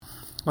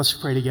Let's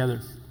pray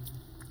together.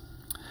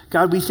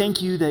 God, we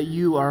thank you that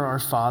you are our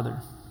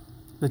Father,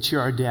 that you're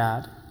our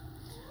dad.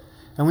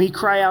 And we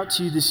cry out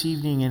to you this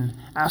evening and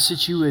ask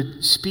that you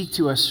would speak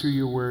to us through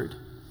your word.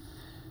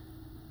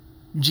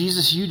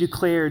 Jesus, you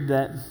declared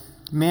that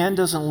man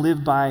doesn't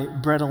live by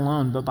bread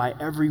alone, but by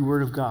every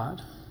word of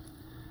God.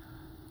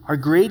 Our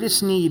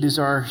greatest need is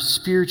our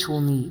spiritual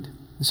need.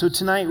 And so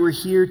tonight we're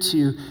here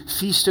to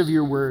feast of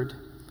your word.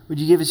 Would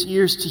you give us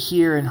ears to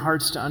hear and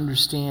hearts to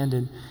understand?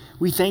 And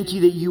we thank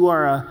you that you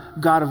are a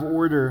God of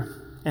order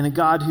and a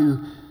God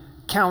who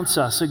counts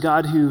us, a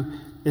God who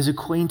is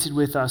acquainted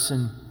with us,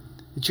 and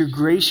that you're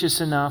gracious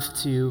enough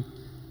to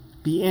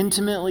be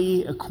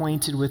intimately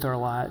acquainted with our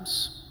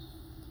lives.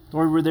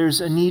 Lord, where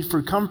there's a need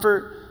for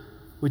comfort,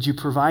 would you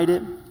provide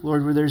it?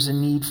 Lord, where there's a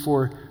need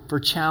for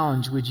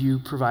challenge, would you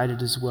provide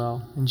it as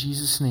well? In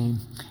Jesus' name,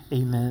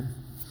 amen.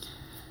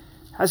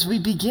 As we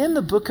begin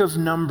the book of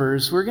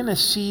Numbers, we're going to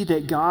see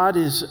that God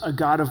is a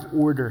God of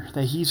order,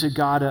 that he's a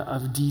God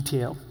of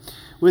detail.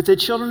 With the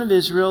children of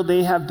Israel,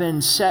 they have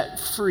been set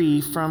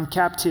free from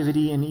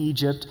captivity in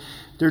Egypt.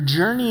 They're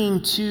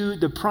journeying to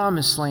the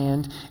promised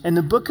land, and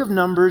the book of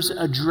Numbers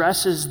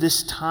addresses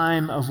this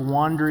time of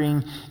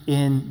wandering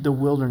in the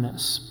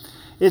wilderness.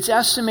 It's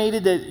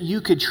estimated that you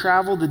could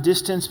travel the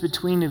distance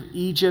between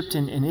Egypt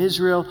and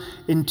Israel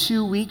in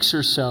 2 weeks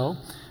or so,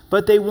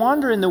 but they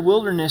wander in the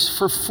wilderness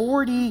for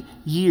 40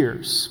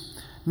 years.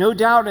 No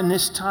doubt in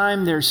this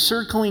time they're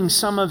circling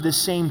some of the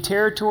same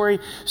territory,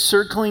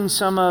 circling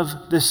some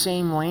of the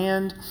same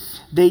land.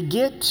 They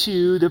get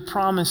to the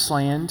promised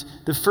land,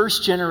 the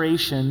first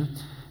generation.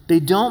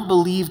 They don't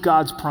believe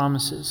God's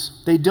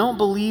promises. They don't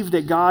believe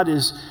that God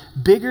is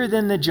bigger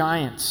than the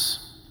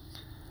giants,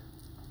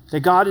 that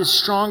God is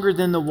stronger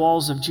than the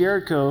walls of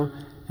Jericho,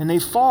 and they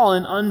fall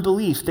in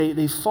unbelief.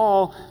 They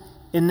fall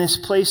in this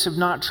place of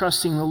not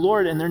trusting the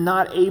Lord, and they're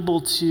not able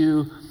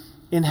to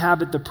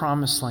inhabit the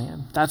promised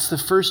land. That's the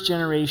first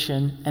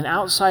generation, and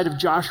outside of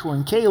Joshua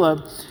and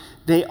Caleb,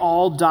 they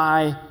all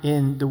die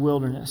in the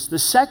wilderness. The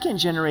second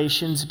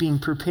generation's being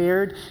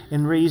prepared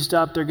and raised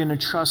up. They're going to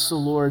trust the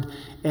Lord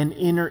and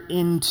enter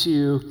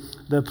into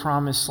the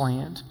promised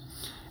land.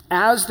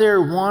 As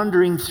they're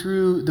wandering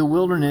through the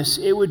wilderness,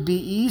 it would be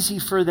easy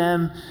for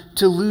them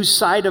to lose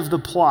sight of the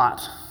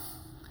plot.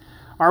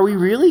 Are we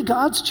really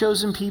God's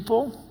chosen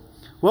people?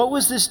 What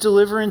was this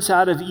deliverance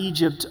out of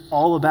Egypt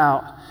all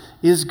about?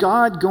 Is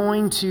God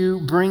going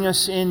to bring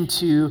us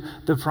into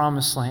the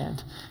promised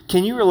land?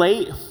 Can you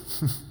relate?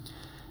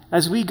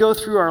 As we go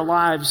through our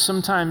lives,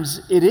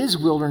 sometimes it is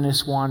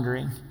wilderness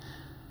wandering.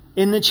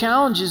 In the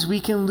challenges, we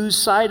can lose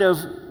sight of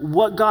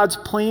what God's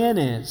plan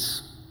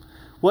is,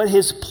 what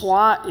his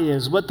plot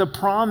is, what the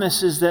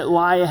promises that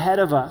lie ahead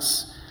of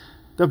us,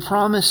 the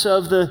promise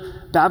of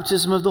the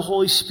baptism of the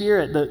Holy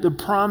Spirit, the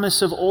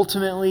promise of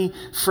ultimately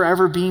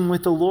forever being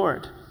with the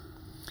Lord.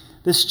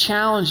 This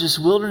challenge, this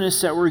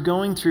wilderness that we're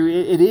going through,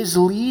 it is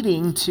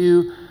leading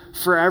to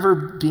forever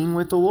being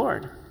with the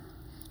Lord.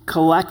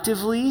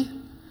 Collectively,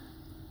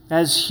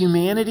 as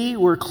humanity,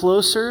 we're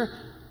closer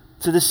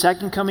to the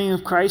second coming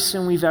of Christ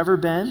than we've ever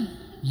been.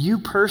 You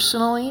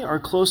personally are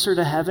closer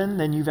to heaven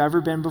than you've ever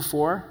been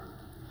before.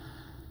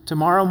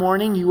 Tomorrow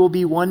morning, you will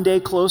be one day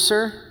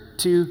closer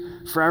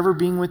to forever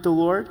being with the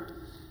Lord.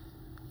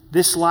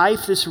 This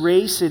life, this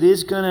race, it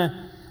is going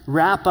to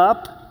wrap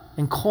up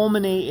and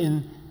culminate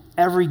in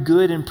every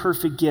good and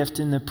perfect gift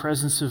in the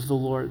presence of the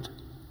Lord,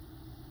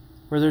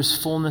 where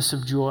there's fullness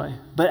of joy.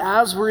 But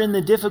as we're in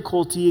the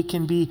difficulty, it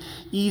can be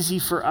easy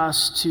for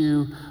us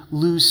to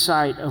lose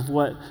sight of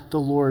what the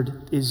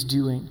Lord is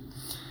doing.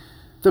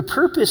 The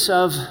purpose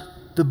of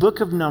the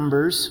book of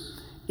Numbers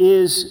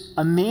is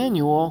a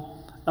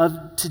manual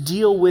to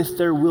deal with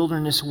their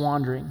wilderness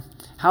wandering,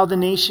 how the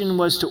nation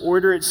was to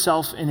order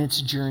itself in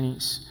its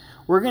journeys.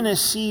 We're going to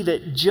see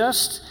that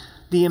just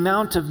the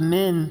amount of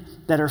men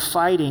that are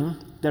fighting,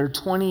 that are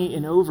 20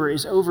 and over,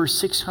 is over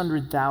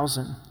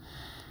 600,000.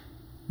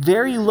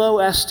 Very low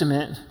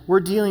estimate, we're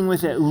dealing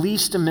with at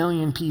least 1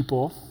 million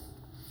people,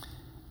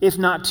 if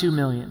not 2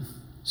 million.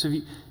 So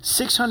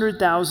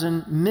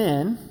 600,000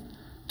 men,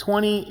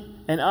 20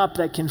 and up,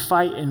 that can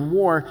fight in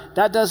war.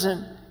 That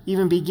doesn't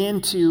even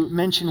begin to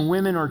mention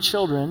women or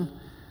children.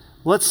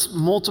 Let's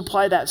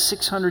multiply that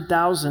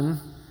 600,000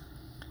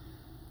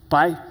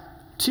 by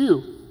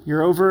 2.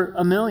 You're over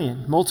 1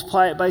 million.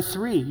 Multiply it by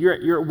 3. You're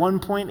at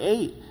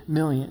 1.8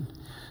 million.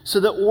 So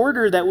the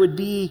order that would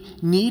be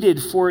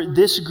needed for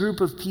this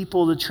group of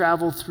people to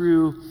travel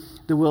through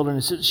the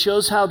wilderness, it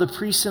shows how the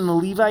priests and the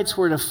Levites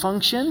were to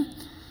function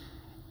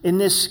in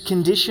this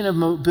condition of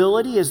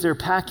mobility as they're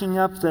packing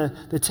up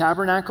the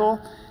tabernacle,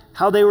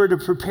 how they were to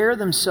prepare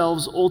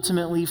themselves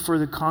ultimately for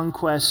the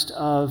conquest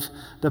of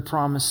the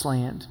promised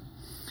land.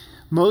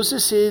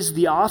 Moses is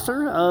the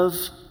author of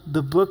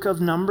the book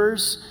of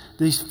Numbers.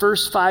 These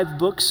first 5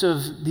 books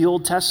of the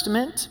Old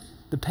Testament,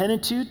 the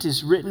Pentateuch,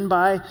 is written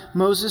by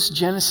Moses: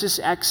 Genesis,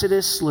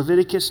 Exodus,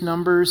 Leviticus,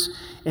 Numbers,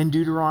 and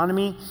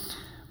Deuteronomy.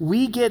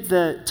 We get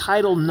the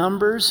title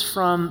Numbers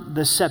from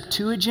the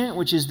Septuagint,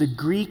 which is the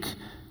Greek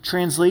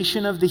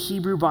translation of the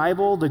Hebrew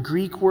Bible, the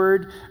Greek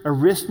word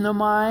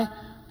arithnomai,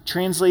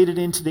 translated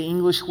into the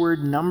English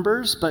word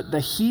numbers, but the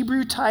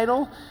Hebrew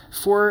title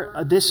for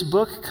this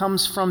book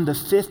comes from the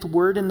fifth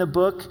word in the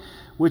book,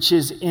 which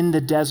is in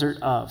the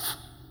desert of,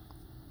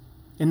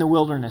 in the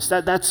wilderness.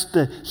 That's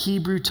the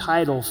Hebrew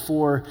title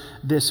for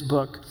this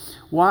book.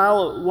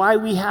 Why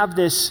we have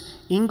this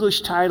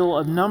English title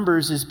of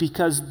Numbers is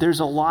because there's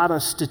a lot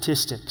of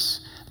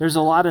statistics. There's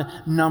a lot of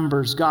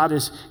numbers. God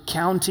is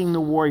counting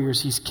the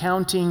warriors. He's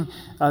counting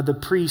the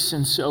priests,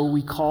 and so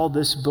we call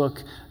this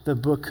book the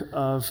Book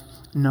of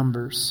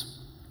Numbers.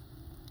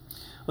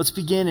 Let's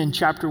begin in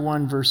chapter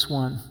 1, verse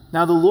 1.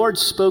 Now the Lord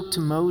spoke to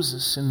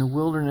Moses in the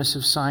wilderness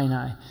of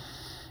Sinai,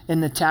 in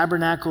the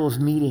tabernacle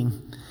of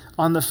meeting,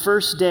 on the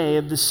first day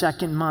of the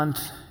second month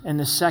and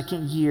the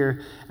second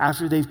year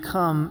after they've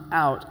come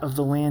out of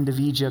the land of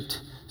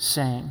Egypt,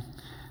 saying,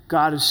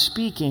 God is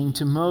speaking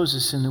to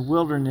Moses in the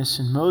wilderness,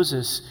 and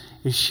Moses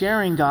is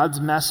sharing God's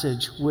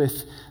message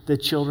with the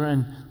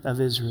children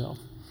of Israel.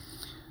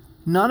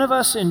 None of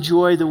us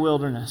enjoy the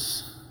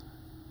wilderness.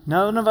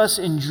 None of us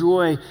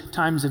enjoy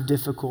times of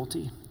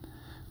difficulty.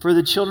 For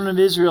the children of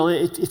Israel,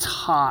 it's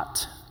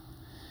hot.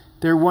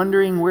 They're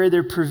wondering where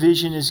their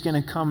provision is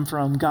going to come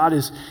from. God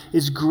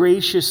is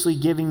graciously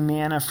giving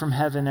manna from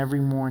heaven every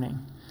morning.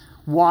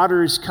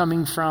 Water is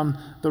coming from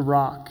the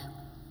rock.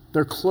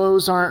 Their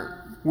clothes aren't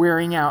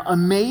wearing out.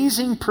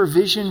 Amazing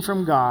provision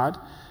from God,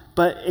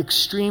 but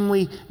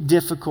extremely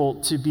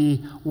difficult to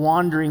be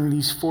wandering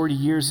these 40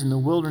 years in the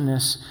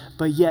wilderness,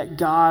 but yet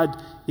God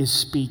is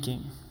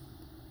speaking.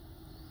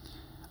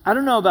 I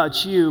don't know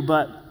about you,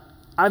 but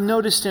I've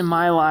noticed in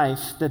my life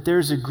that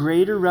there's a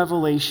greater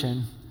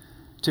revelation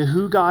to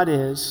who God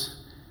is,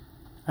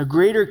 a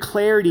greater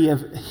clarity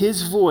of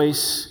His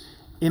voice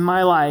in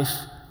my life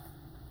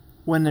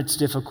when it's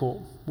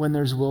difficult, when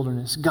there's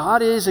wilderness.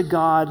 God is a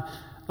God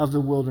of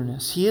the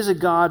wilderness. He is a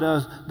God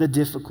of the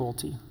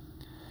difficulty.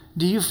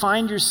 Do you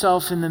find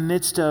yourself in the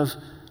midst of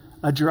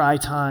a dry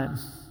time,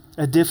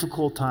 a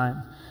difficult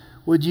time?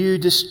 Would you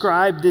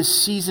describe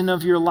this season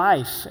of your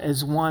life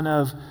as one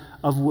of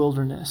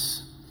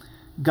wilderness?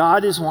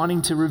 God is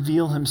wanting to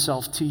reveal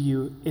Himself to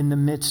you in the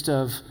midst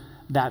of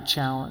that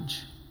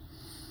challenge.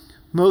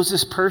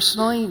 Moses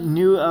personally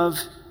knew of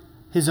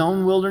his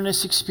own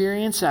wilderness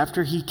experience.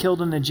 After he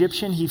killed an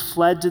Egyptian, he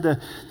fled to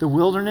the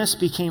wilderness,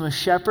 became a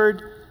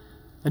shepherd,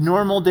 a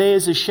normal day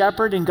as a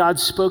shepherd, and God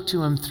spoke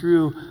to him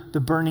through the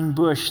burning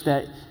bush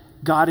that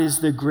God is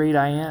the great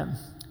I am.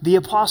 The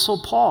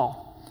Apostle Paul,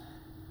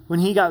 when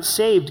he got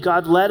saved,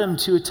 God led him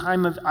to a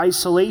time of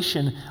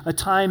isolation, a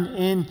time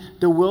in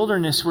the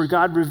wilderness where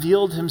God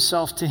revealed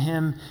Himself to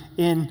him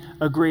in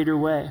a greater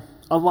way.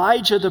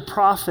 Elijah the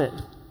prophet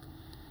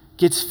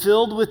gets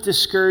filled with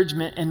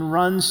discouragement and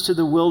runs to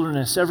the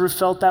wilderness. Ever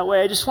felt that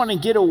way? I just want to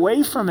get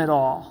away from it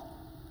all.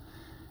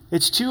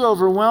 It's too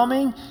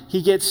overwhelming.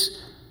 He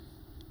gets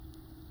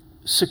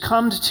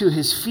succumbed to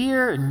his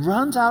fear and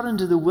runs out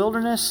into the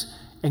wilderness,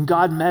 and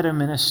God met him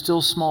in a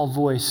still small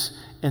voice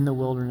in the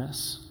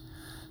wilderness.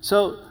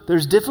 So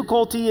there's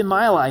difficulty in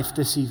my life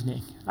this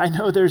evening. I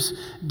know there's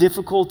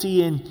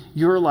difficulty in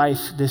your life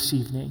this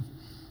evening.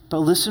 But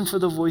listen for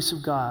the voice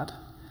of God.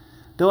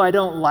 Though I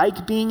don't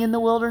like being in the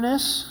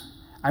wilderness,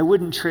 I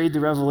wouldn't trade the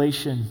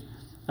revelation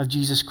of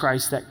Jesus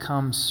Christ that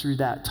comes through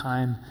that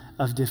time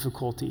of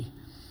difficulty.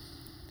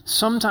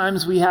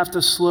 Sometimes we have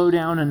to slow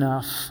down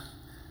enough,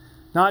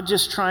 not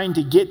just trying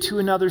to get to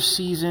another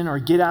season or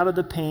get out of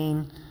the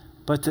pain,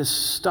 but to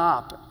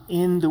stop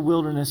in the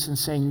wilderness and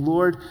saying,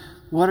 Lord,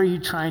 what are you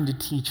trying to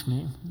teach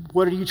me?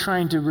 What are you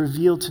trying to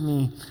reveal to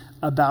me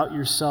about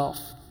yourself?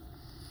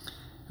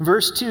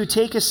 Verse 2,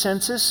 take a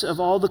census of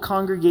all the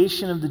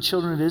congregation of the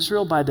children of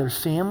Israel by their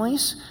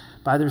families,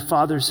 by their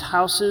fathers'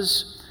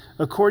 houses,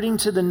 according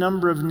to the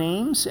number of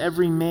names,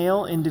 every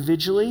male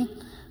individually,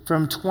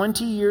 from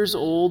 20 years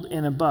old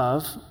and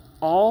above,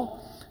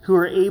 all who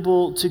are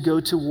able to go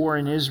to war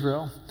in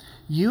Israel.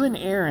 You and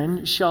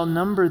Aaron shall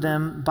number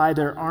them by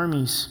their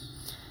armies.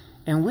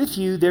 And with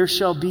you there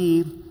shall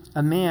be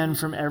a man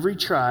from every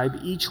tribe,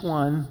 each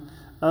one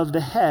of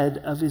the head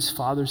of his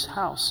father's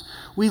house.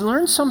 We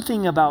learn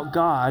something about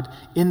God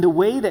in the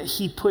way that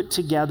He put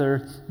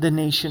together the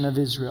nation of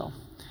Israel.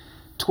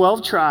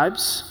 12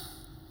 tribes,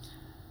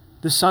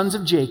 the sons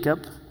of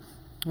Jacob.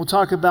 We'll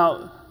talk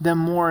about them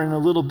more in a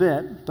little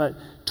bit, but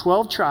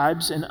 12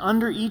 tribes, and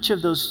under each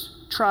of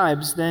those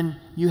tribes, then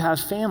you have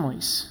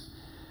families.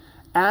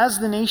 As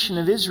the nation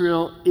of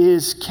Israel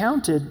is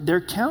counted, they're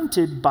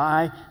counted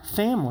by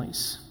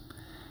families.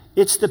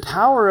 It's the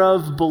power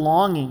of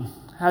belonging.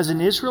 As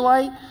an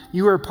Israelite,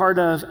 you are part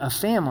of a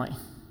family.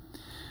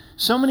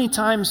 So many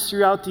times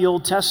throughout the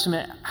Old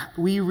Testament,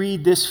 we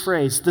read this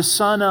phrase, the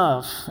son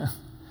of.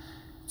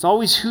 It's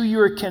always who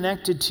you are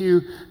connected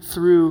to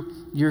through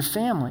your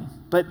family.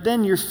 But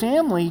then your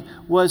family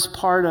was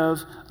part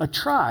of a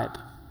tribe.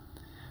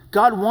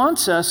 God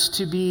wants us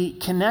to be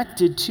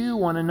connected to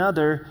one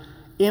another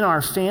in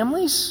our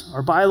families,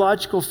 our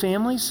biological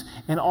families,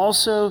 and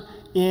also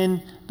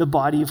in the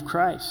body of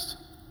Christ.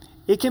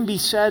 it can be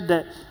said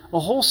that a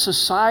whole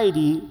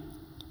society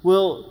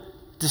will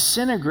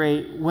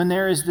disintegrate when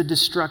there is the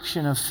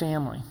destruction of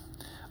family.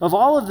 Of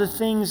all of the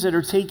things that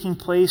are taking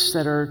place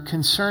that are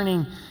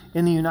concerning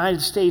in the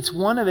United States,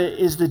 one of it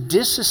is the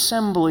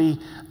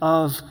disassembly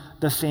of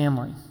the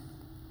family.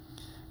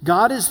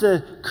 God is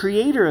the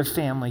creator of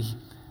family.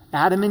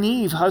 Adam and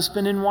Eve,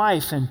 husband and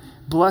wife, and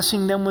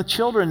blessing them with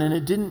children, and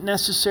it didn't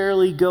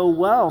necessarily go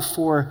well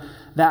for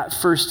that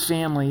first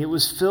family. It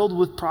was filled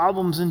with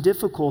problems and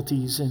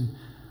difficulties, and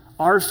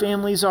our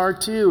families are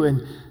too,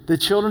 and the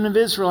children of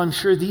Israel, I'm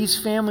sure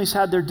these families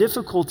had their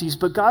difficulties,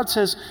 but God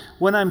says,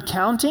 when I'm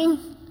counting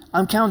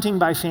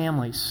by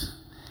families,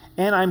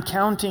 and I'm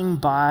counting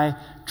by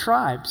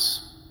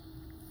tribes.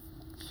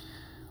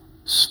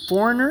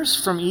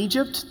 Foreigners from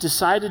Egypt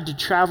decided to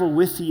travel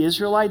with the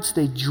Israelites.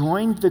 They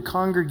joined the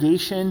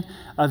congregation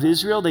of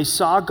Israel. They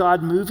saw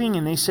God moving,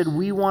 and they said,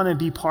 we want to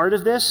be part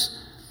of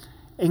this.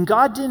 And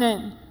God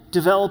didn't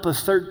develop a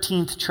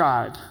 13th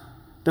tribe,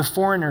 the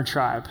foreigner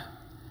tribe.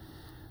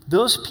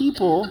 Those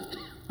people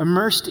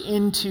immersed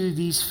into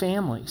these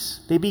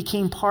families. They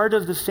became part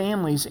of the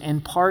families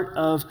and part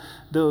of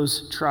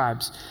those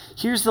tribes.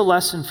 Here's the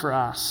lesson for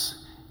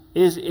us,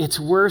 is it's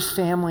worth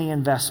family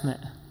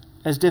investment,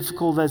 as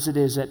difficult as it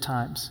is at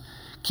times.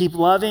 Keep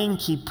loving,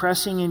 keep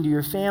pressing into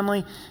your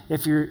family.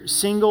 If you're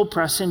single,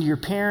 press into your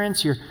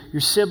parents, your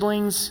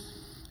siblings.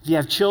 If you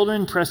have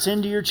children, press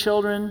into your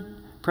children,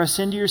 press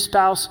into your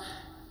spouse.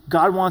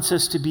 God wants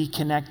us to be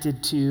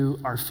connected to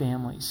our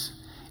families.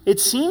 It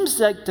seems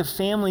like the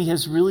family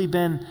has really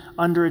been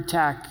under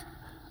attack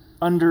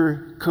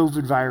under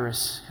COVID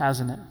virus,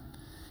 hasn't it?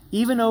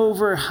 Even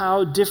over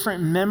how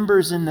different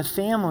members in the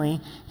family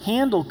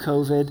handle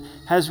COVID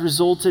has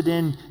resulted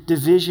in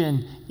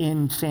division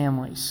in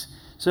families.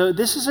 So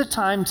this is a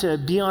time to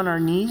be on our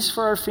knees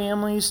for our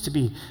families, to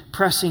be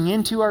pressing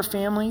into our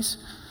families,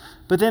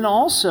 but then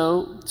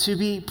also to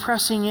be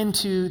pressing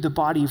into the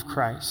body of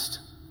Christ.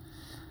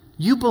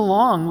 You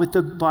belong with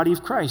the body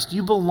of Christ.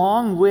 You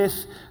belong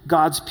with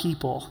God's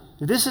people.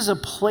 This is a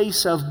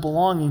place of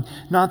belonging,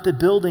 not the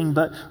building,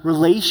 but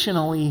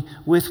relationally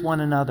with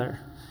one another.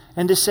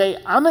 And to say,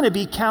 I'm going to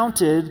be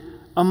counted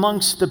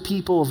amongst the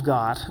people of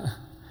God.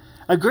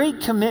 A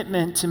great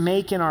commitment to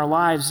make in our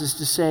lives is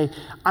to say,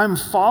 I'm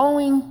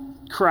following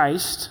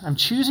Christ, I'm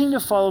choosing to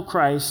follow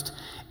Christ,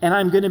 and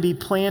I'm going to be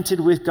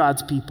planted with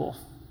God's people.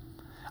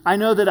 I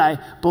know that I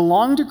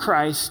belong to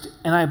Christ,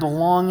 and I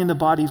belong in the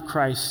body of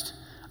Christ.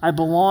 I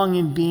belong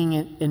in being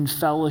in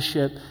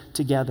fellowship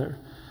together.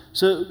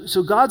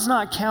 So God's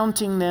not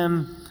counting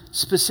them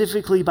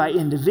specifically by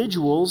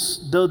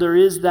individuals, though there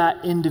is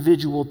that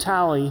individual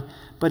tally,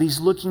 but he's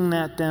looking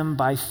at them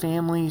by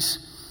families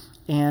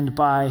and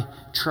by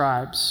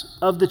tribes.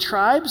 Of the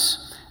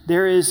tribes,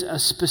 there is a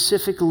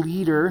specific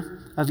leader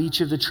of each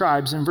of the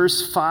tribes. In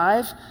verse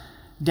 5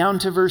 down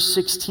to verse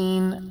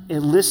 16, it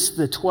lists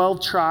the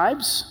 12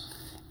 tribes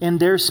and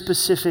their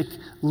specific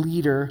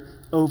leader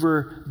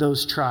over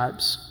those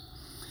tribes.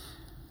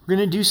 We're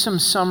going to do some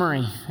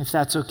summary, if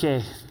that's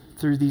okay,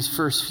 through these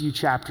first few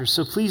chapters.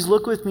 So please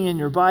look with me in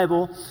your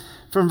Bible.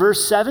 From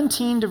verse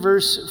 17 to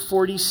verse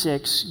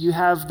 46, you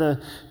have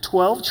the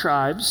 12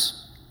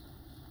 tribes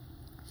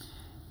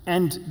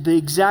and the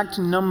exact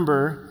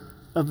number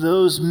of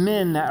those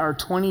men that are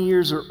 20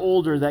 years or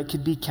older that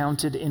could be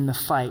counted in the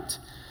fight.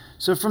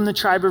 So from the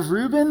tribe of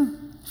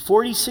Reuben,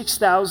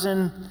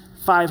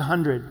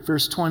 46,500,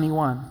 verse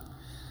 21.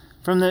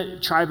 From the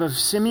tribe of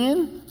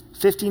Simeon,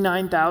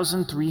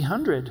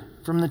 59,300.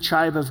 From the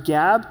tribe of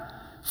Gad,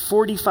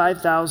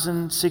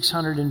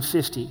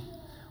 45,650.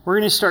 We're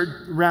going to start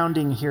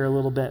rounding here a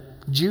little bit.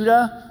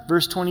 Judah,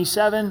 verse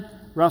 27,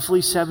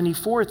 roughly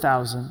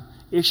 74,000.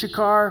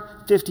 Issachar,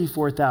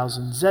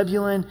 54,000.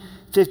 Zebulun,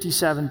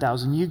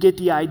 57,000. You get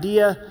the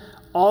idea,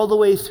 all the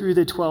way through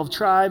the 12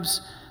 tribes.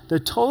 The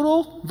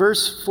total,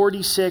 verse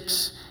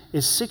 46,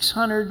 is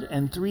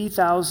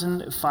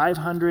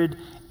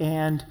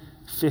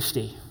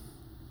 603,550.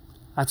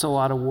 That's a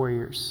lot of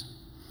warriors.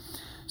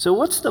 So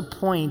what's the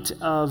point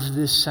of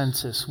this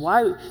census?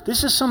 Why?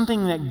 This is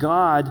something that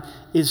God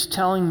is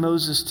telling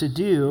Moses to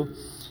do.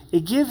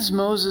 It gives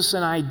Moses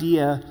an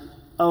idea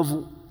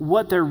of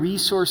what their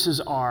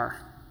resources are,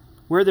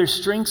 where their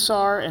strengths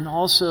are, and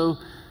also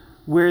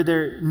where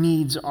their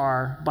needs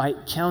are by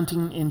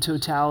counting in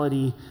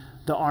totality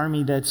the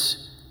army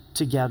that's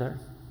together.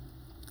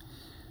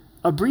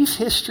 A brief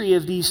history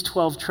of these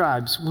 12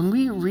 tribes. When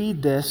we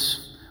read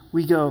this,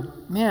 we go,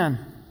 man,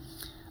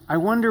 I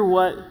wonder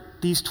what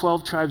these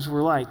 12 tribes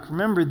were like.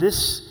 Remember,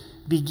 this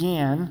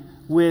began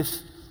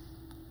with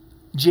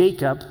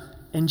Jacob,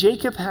 and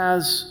Jacob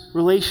has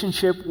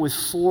relationship with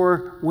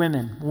 4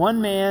 women.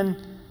 1 man,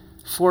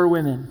 4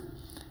 women.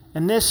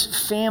 And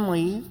this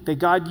family that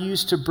God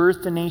used to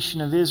birth the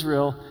nation of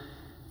Israel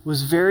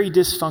was very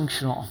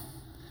dysfunctional.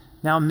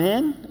 Now,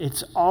 men,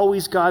 it's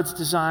always God's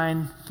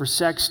design for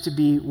sex to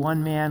be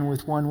 1 man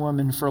with 1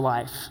 woman for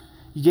life.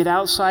 You get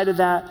outside of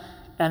that,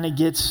 and it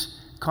gets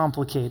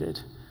complicated.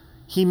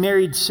 He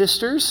married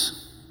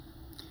sisters,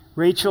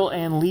 Rachel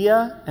and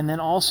Leah, and then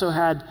also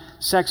had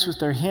sex with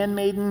their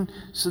handmaiden.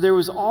 So there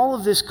was all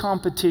of this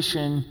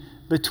competition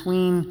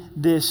between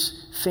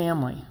this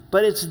family.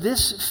 But it's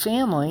this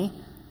family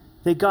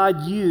that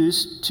God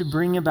used to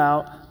bring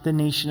about the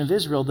nation of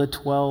Israel, the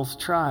 12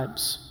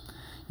 tribes.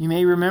 You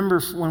may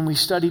remember when we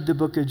studied the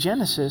book of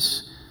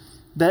Genesis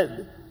that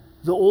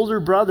the older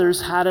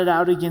brothers had it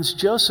out against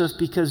Joseph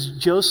because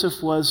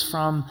Joseph was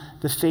from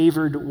the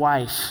favored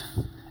wife.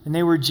 And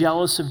they were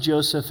jealous of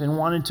Joseph and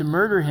wanted to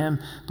murder him,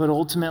 but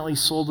ultimately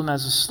sold him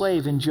as a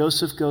slave. And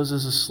Joseph goes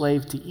as a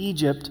slave to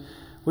Egypt,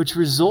 which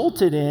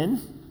resulted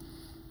in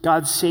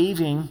God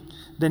saving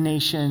the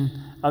nation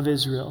of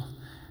Israel.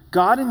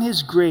 God in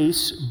his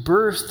grace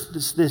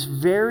birthed this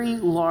very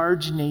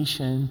large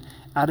nation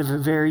out of a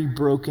very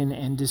broken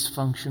and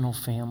dysfunctional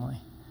family.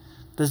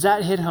 Does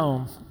that hit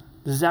home?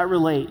 Does that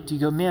relate? Do you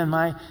go, man,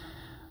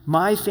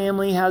 my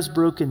family has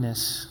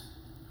brokenness.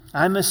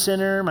 I'm a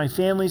sinner. My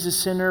family's a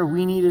sinner.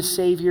 We need a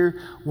Savior.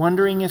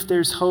 Wondering if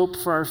there's hope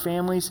for our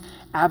families?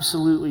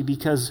 Absolutely,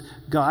 because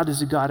God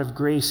is a God of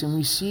grace, and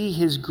we see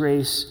his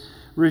grace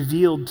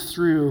revealed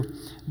through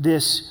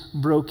this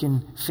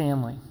broken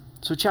family.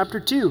 So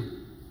chapter 2.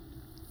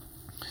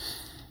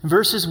 In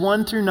verses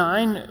 1 through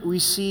 9, we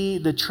see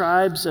the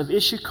tribes of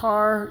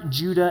Issachar,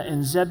 Judah,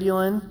 and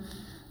Zebulun,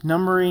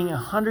 numbering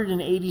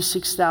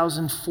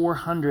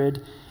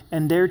 186,400,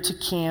 and they're to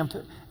camp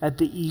at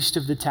the east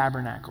of the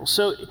tabernacle.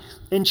 So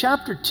in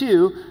chapter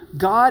 2,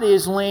 God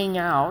is laying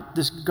out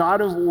this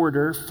God of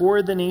order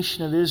for the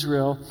nation of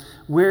Israel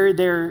where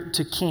they're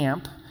to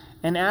camp.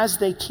 And as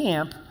they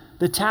camp,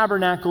 the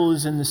tabernacle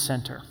is in the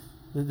center.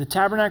 The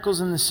tabernacle is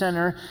in the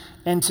center,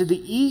 and to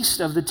the east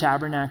of the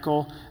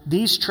tabernacle,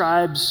 these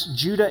tribes,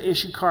 Judah,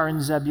 Issachar,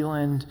 and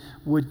Zebulun,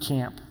 would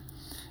camp.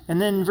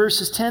 And then in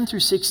verses 10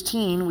 through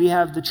 16, we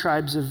have the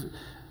tribes of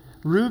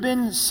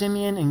Reuben,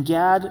 Simeon, and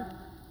Gad,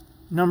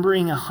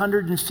 numbering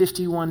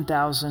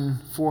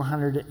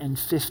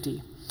 151,450.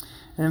 And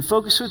then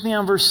focus with me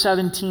on verse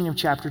 17 of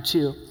chapter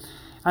 2.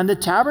 And the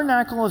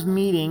tabernacle of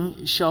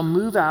meeting shall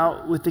move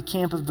out with the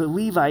camp of the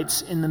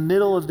Levites in the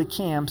middle of the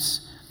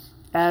camps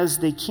as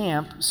they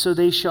camp, so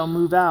they shall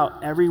move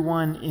out,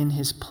 everyone in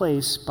his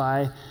place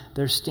by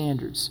their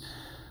standards.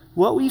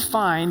 What we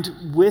find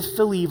with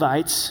the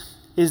Levites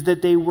is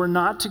that they were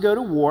not to go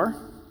to war,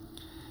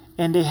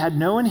 and they had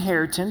no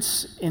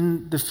inheritance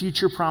in the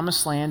future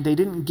promised land. They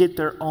didn't get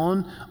their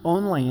own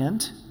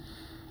land,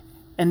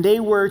 and they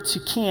were to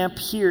camp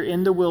here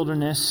in the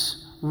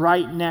wilderness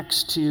right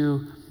next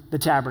to the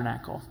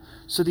tabernacle.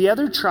 So the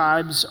other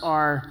tribes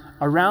are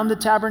around the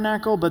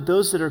tabernacle, but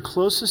those that are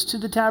closest to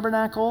the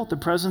tabernacle, the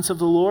presence of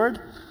the Lord,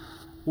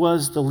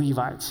 was the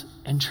Levites.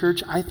 And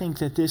church, I think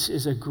that this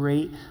is a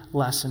great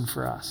lesson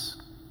for us.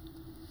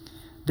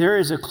 There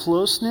is a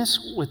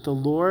closeness with the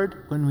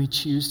Lord when we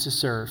choose to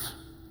serve.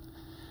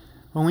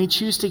 When we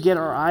choose to get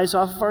our eyes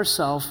off of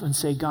ourselves and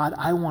say, God,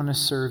 I want to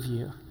serve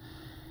you.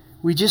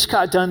 We just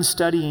got done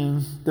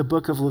studying the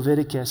book of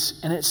Leviticus,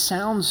 and it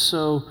sounds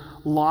so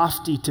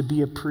lofty to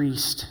be a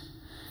priest.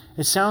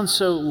 It sounds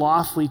so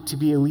lofty to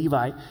be a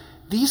Levite.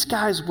 These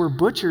guys were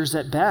butchers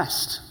at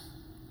best.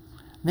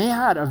 They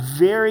had a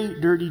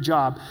very dirty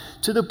job,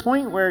 to the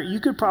point where you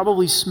could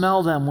probably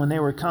smell them when they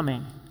were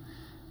coming.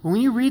 When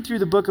you read through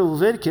the book of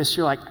Leviticus,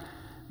 you're like,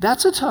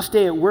 that's a tough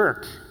day at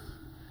work.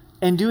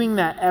 And doing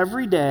that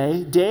every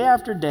day, day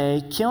after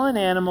day, killing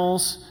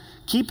animals,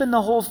 keeping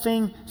the whole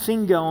thing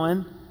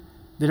going.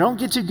 They don't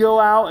get to go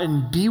out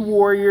and be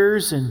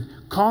warriors and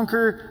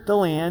conquer the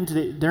land.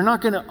 They're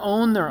not going to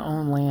own their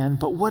own land,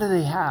 but what do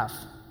they have?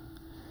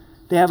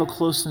 They have a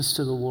closeness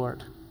to the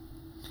Lord.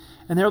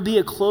 And there'll be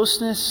a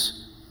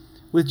closeness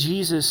with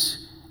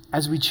Jesus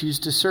as we choose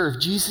to serve.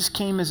 Jesus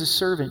came as a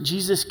servant.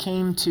 Jesus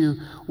came to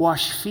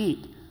wash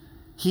feet.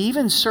 He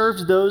even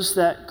served those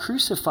that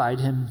crucified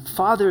him.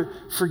 Father,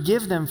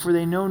 forgive them, for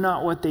they know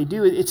not what they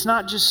do. It's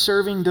not just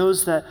serving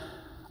those that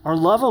are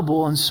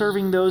lovable and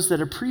serving those that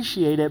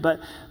appreciate it,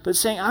 but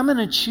saying, I'm going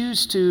to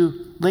choose to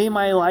lay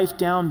my life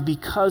down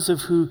because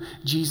of who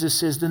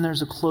Jesus is. Then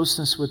there's a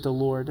closeness with the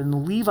Lord. And the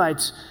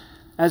Levites,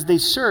 as they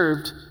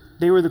served,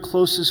 they were the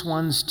closest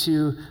ones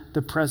to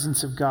the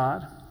presence of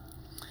God.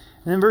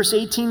 And in verse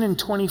 18 and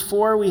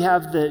 24, we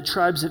have the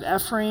tribes of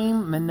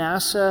Ephraim,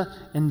 Manasseh,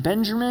 and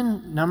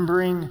Benjamin,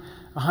 numbering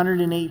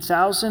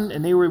 108,000,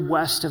 and they were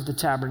west of the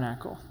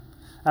tabernacle.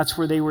 That's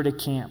where they were to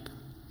camp.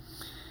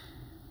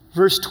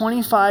 Verse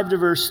 25 to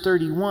verse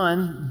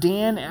 31,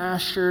 Dan,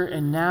 Asher,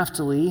 and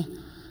Naphtali,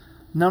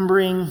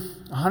 numbering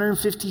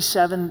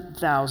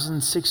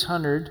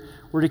 157,600,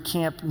 were to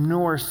camp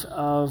north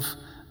of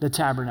the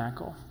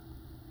tabernacle.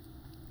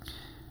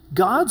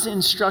 God's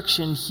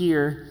instruction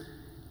here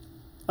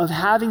of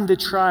having the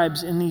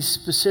tribes in these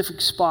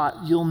specific spot,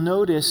 you'll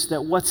notice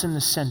that what's in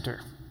the center?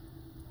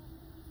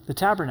 The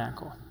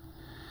tabernacle.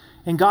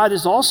 And God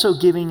is also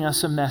giving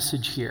us a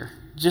message here.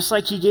 Just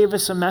like he gave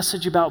us a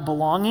message about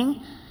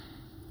belonging,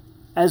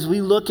 as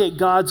we look at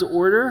God's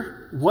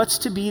order, what's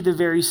to be the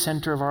very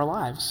center of our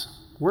lives?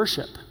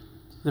 Worship,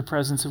 the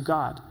presence of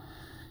God.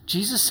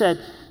 Jesus said,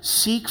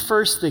 seek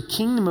first the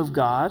kingdom of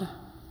God,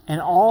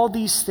 and all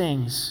these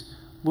things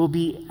will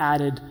be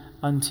added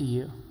unto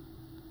you.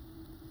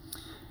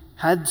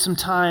 Had some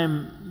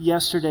time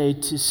yesterday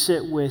to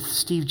sit with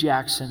Steve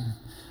Jackson.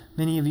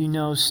 Many of you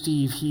know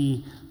Steve.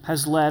 He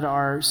has led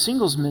our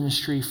singles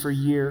ministry for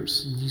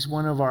years. He's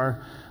one of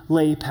our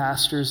lay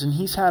pastors, and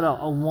he's had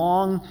a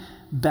long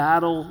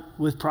battle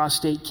with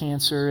prostate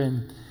cancer,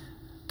 and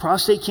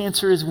prostate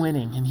cancer is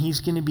winning, and he's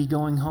going to be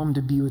going home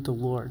to be with the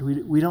Lord.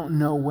 We don't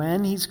know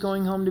when he's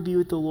going home to be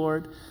with the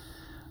Lord,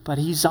 but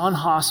he's on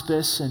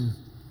hospice, and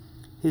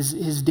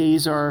his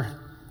days are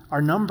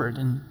numbered,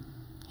 and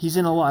he's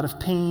in a lot of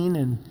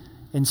pain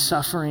and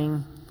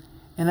suffering.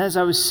 And as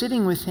I was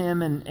sitting with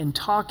him and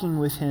talking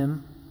with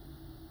him,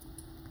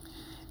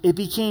 it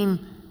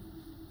became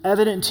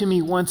evident to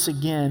me once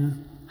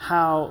again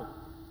how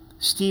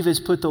Steve has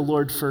put the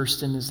Lord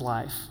first in his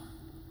life.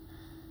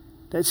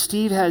 That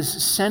Steve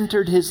has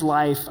centered his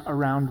life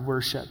around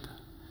worship,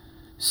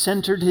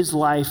 centered his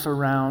life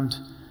around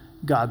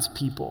God's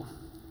people.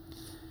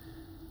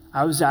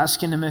 I was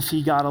asking him if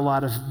he got a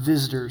lot of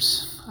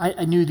visitors.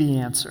 I knew the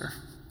answer,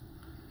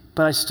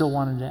 but I still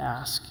wanted to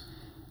ask.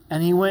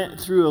 And he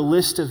went through a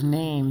list of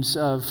names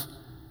of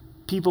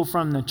people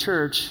from the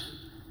church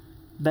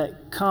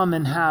that come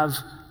and have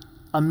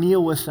a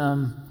meal with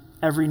them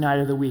every night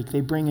of the week.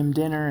 They bring him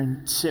dinner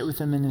and sit with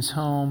him in his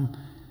home,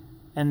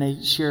 and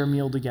they share a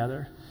meal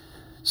together.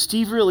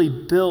 Steve really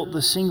built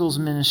the singles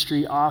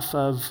ministry off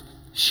of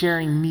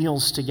sharing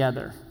meals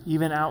together,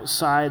 even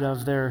outside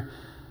of their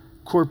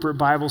corporate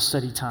Bible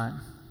study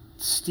time.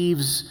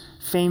 Steve's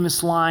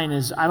famous line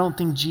is, "I don't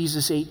think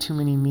Jesus ate too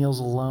many meals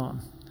alone."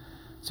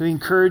 So he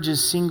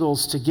encourages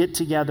singles to get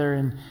together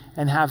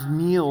and have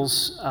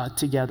meals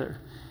together.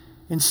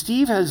 And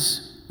Steve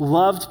has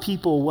loved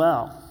people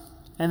well.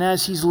 And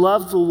as he's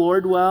loved the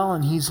Lord well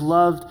and he's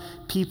loved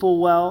people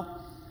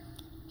well,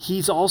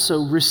 he's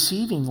also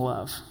receiving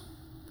love.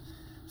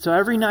 So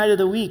every night of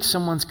the week,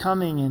 someone's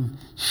coming and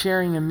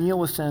sharing a meal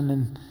with them.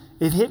 And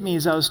it hit me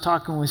as I was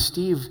talking with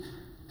Steve,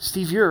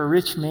 Steve, you're a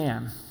rich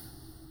man.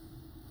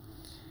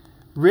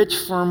 Rich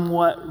from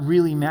what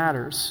really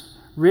matters.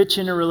 Rich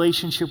in a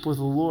relationship with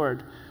the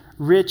Lord.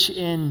 Rich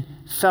in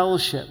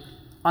fellowship.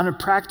 On a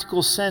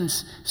practical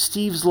sense,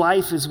 Steve's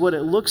life is what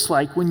it looks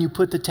like when you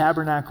put the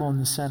tabernacle in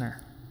the center.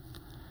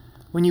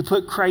 When you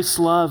put Christ's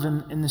love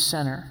in the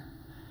center.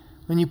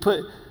 When you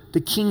put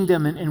the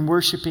kingdom and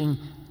worshiping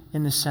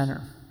in the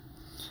center.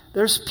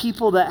 There's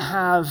people that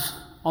have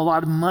a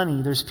lot of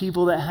money. There's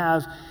people that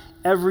have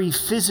every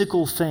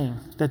physical thing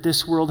that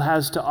this world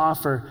has to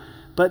offer,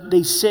 but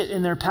they sit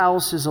in their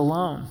palaces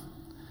alone.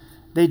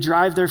 They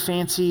drive their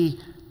fancy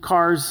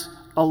cars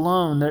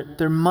alone.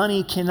 Their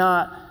money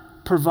cannot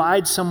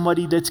provide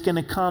somebody that's going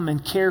to come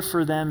and care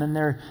for them in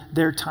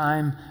their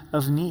time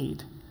of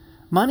need.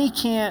 Money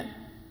can't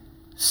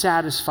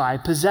satisfy.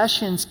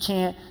 Possessions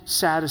can't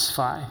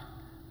satisfy.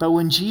 But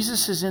when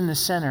Jesus is in the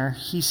center,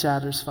 he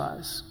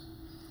satisfies.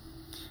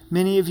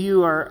 Many of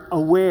you are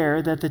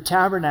aware that the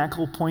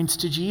tabernacle points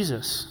to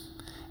Jesus.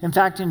 In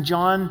fact, in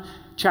John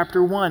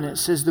chapter 1, it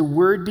says, "The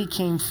Word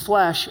became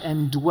flesh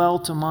and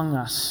dwelt among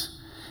us."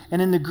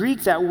 And in the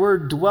Greek, that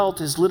word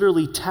dwelt is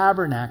literally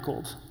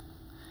tabernacled.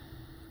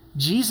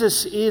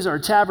 Jesus is our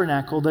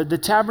tabernacle. The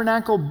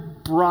tabernacle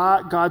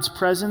brought God's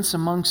presence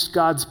amongst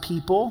God's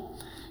people.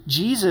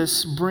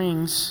 Jesus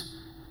brings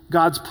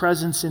God's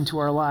presence into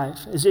our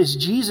life. As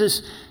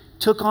Jesus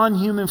took on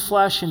human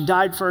flesh and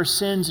died for our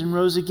sins and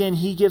rose again,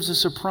 he gives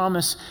us a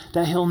promise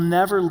that he'll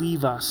never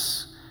leave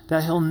us,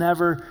 that he'll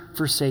never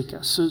forsake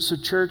us. So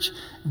church,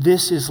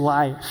 this is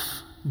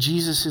life.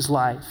 Jesus is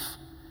life.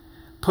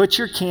 Put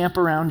your camp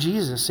around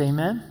Jesus.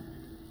 Amen?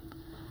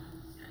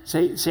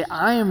 Say,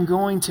 I am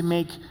going to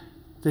make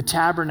the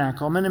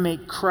tabernacle. I'm going to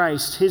make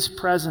Christ, his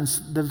presence,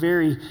 the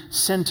very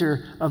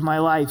center of my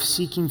life,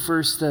 seeking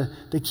first the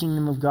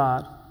kingdom of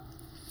God.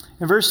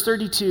 In verse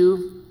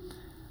 32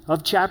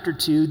 of chapter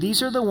 2,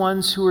 these are the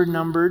ones who were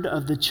numbered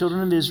of the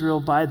children of Israel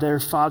by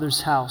their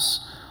father's house.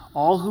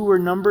 All who were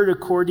numbered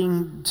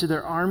according to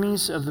their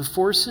armies of the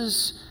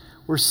forces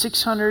were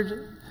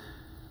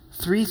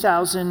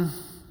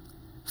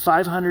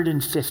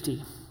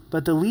 603,550.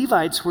 But the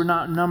Levites were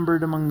not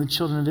numbered among the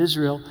children of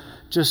Israel,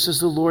 just as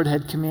the Lord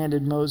had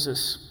commanded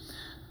Moses.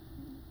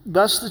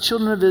 Thus the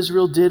children of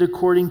Israel did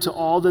according to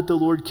all that the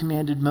Lord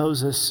commanded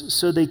Moses.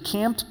 So they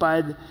camped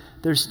by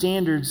their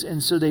standards,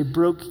 and so they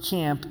broke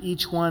camp,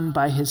 each one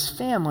by his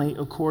family,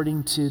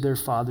 according to their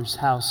father's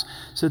house.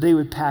 So they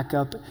would pack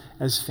up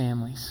as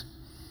families.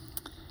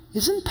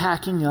 Isn't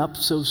packing up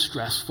so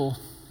stressful?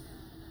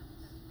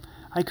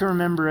 I can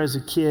remember as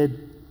a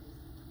kid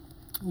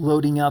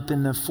loading up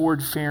in the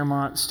Ford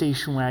Fairmont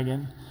station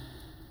wagon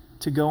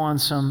to go on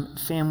some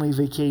family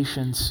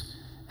vacations,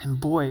 and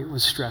boy, it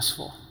was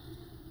stressful.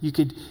 You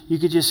could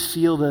just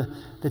feel the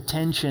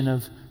tension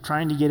of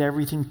trying to get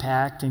everything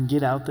packed and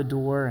get out the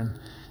door. And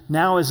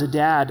now as a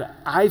dad,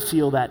 I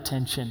feel that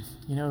tension.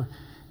 You know,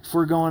 if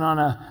we're going on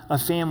a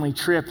family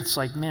trip, it's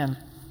like, man,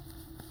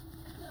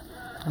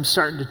 I'm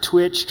starting to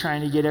twitch,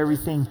 trying to get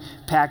everything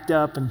packed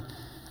up and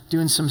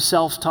doing some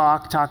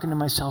self-talk, talking to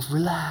myself,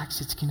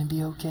 relax, it's going to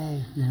be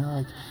okay.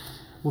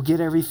 We'll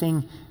get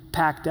everything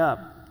packed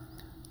up.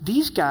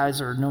 These guys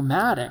are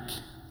nomadic.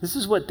 This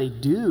is what they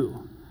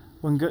do.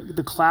 When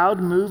the cloud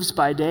moves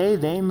by day,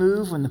 they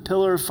move. When the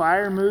pillar of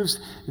fire moves,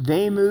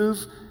 they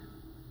move.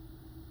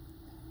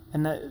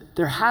 And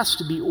there has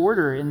to be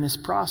order in this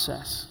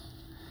process.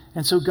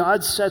 And so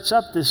God sets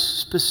up this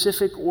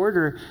specific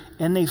order,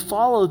 and they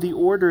follow the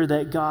order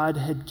that God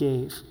had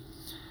gave.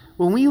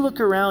 When we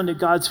look around at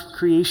God's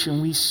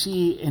creation, we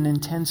see an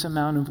intense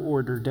amount of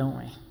order, don't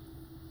we?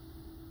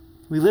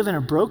 We live in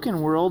a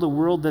broken world, a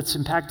world that's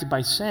impacted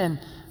by sin,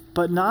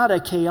 but not a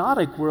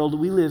chaotic world.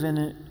 We live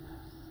in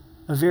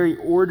a very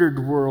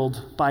ordered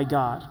world by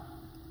God.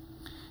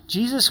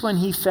 Jesus, when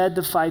he fed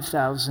the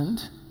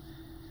 5,000,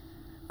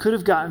 could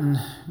have gotten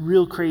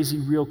real crazy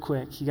real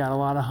quick. He got a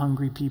lot of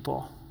hungry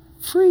people.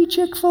 Free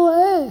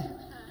Chick-fil-A.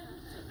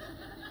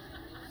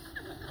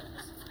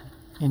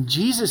 And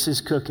Jesus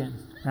is cooking,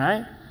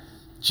 right?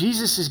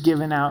 Jesus is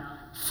giving out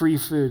free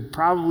food.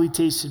 Probably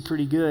tasted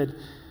pretty good.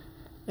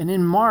 And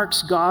in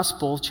Mark's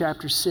Gospel,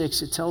 chapter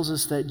 6, it tells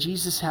us that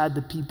Jesus had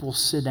the people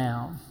sit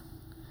down.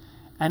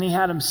 And he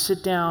had them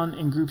sit down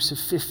in groups of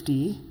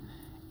 50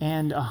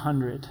 and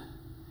 100.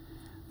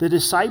 The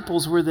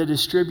disciples were the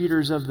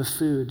distributors of the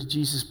food.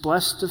 Jesus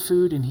blessed the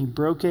food and he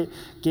broke it,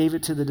 gave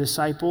it to the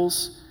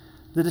disciples.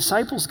 The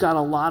disciples got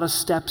a lot of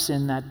steps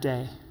in that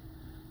day.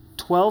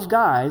 12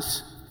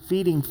 guys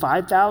feeding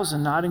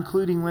 5,000, not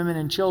including women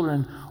and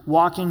children,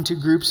 walking to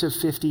groups of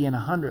 50 and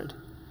 100.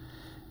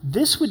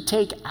 This would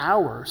take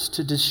hours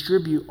to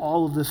distribute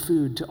all of the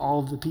food to all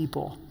of the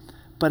people,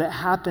 but it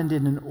happened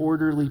in an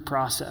orderly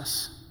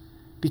process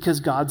because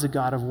God's a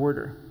God of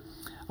order.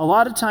 A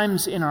lot of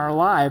times in our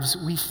lives,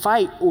 we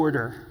fight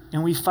order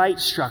and we fight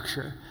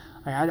structure.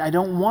 I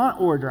don't want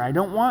order. I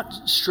don't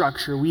want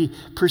structure. We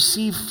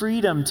perceive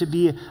freedom to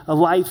be a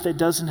life that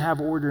doesn't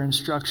have order and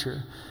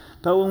structure.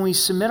 But when we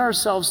submit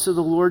ourselves to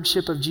the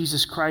lordship of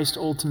Jesus Christ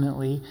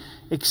ultimately,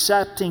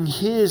 accepting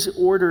his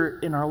order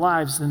in our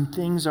lives, then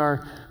things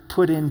are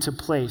put into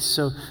place.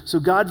 So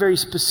God very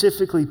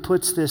specifically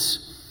puts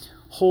this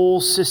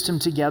whole system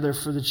together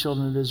for the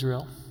children of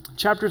Israel.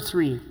 Chapter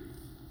 3.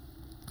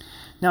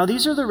 Now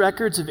these are the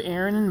records of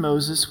Aaron and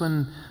Moses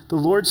when the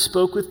Lord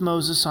spoke with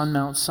Moses on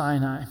Mount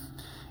Sinai.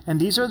 And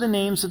these are the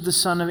names of the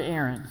son of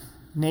Aaron: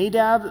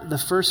 Nadab, the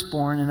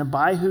firstborn, and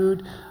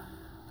Abihud,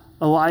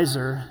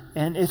 Eleazar,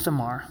 and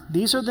Ithamar.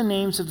 These are the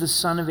names of the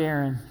son of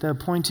Aaron, the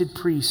appointed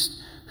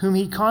priest, whom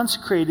he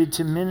consecrated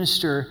to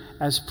minister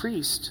as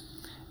priest.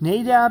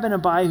 Nadab and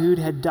Abihud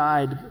had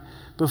died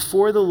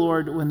before the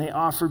Lord when they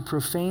offered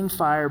profane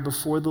fire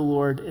before the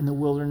Lord in the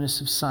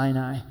wilderness of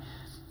Sinai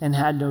and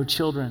had no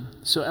children.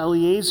 So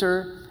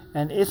Eleazar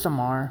and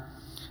Ithamar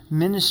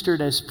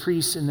ministered as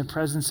priests in the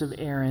presence of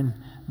Aaron,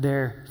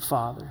 their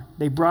father.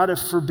 They brought a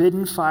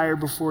forbidden fire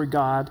before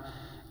God,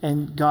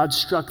 and God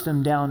struck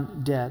them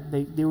down dead.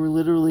 They were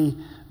literally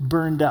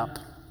burned up,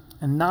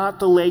 and not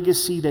the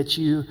legacy that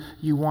you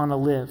want to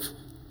live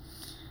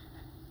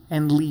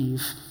and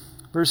leave.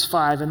 Verse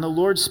 5, and the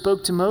Lord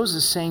spoke to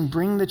Moses, saying,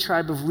 bring the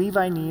tribe of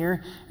Levi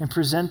near and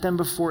present them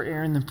before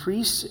Aaron the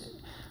priest,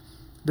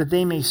 that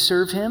they may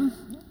serve him,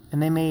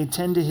 and they may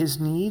attend to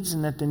his needs,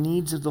 and that the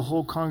needs of the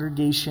whole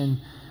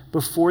congregation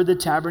before the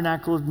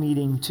tabernacle of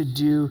meeting to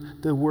do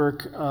the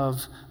work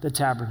of the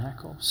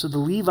tabernacle. So the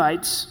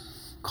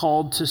Levites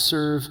called to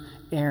serve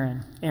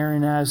Aaron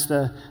as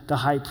the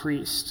high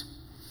priest.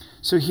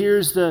 So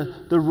here's the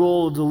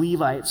role of the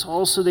Levites.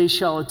 Also they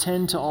shall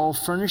attend to all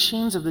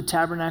furnishings of the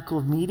tabernacle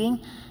of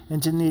meeting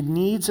and to the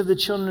needs of the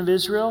children of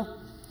Israel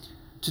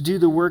to do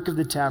the work of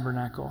the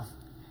tabernacle.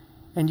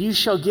 And you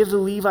shall give the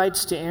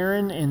Levites to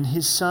Aaron and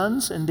his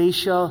sons, and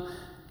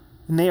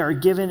they are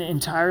given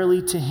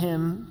entirely to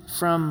him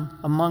from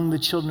among the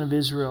children of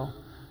Israel.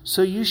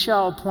 So you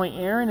shall appoint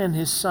Aaron and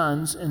his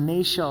sons, and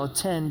they shall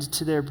attend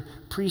to their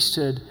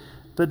priesthood,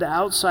 but the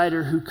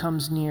outsider who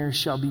comes near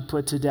shall be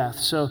put to death.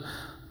 So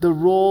the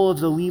role of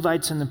the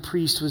Levites and the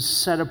priest was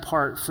set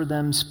apart for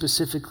them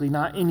specifically.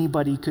 Not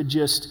anybody could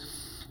just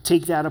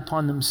take that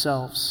upon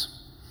themselves.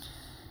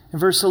 In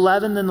verse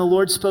 11, then the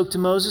Lord spoke to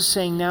Moses,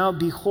 saying, now,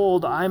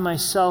 behold, I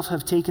myself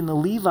have taken the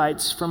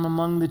Levites from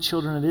among the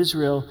children of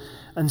Israel,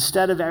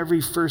 instead of every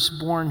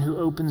firstborn who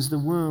opens the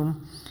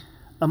womb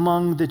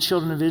among the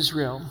children of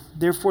Israel.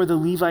 Therefore the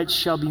Levites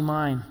shall be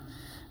mine,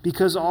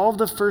 because all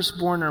the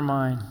firstborn are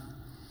mine.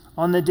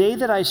 On the day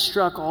that I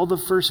struck all the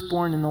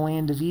firstborn in the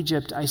land of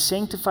Egypt, I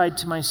sanctified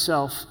to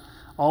myself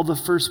all the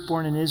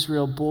firstborn in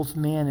Israel, both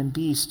man and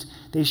beast.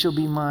 They shall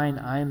be mine.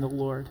 I am the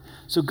Lord.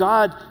 So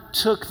God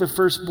took the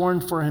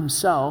firstborn for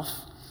himself,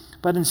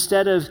 but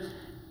instead of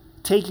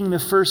taking the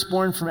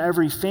firstborn from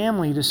every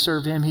family to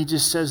serve him, he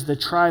just says the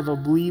tribe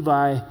of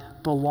Levi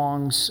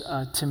belongs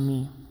to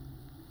me.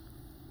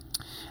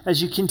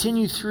 As you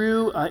continue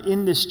through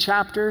in this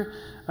chapter,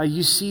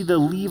 you see the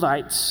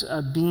Levites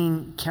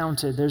being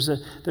counted. There's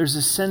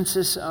a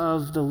census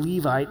of the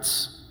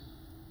Levites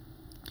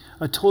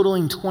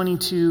totaling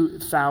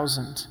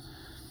 22,000.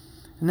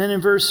 And then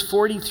in verse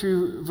 40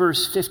 through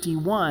verse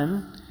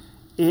 51,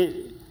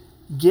 it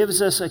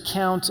gives us a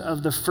count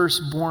of the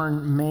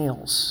firstborn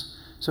males.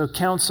 So it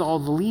counts all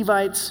the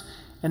Levites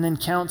and then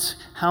counts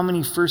how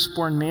many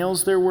firstborn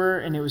males there were,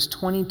 and it was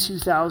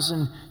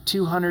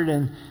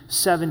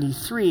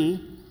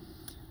 22,273.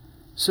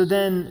 So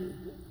then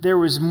there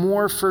was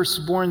more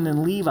firstborn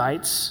than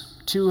Levites,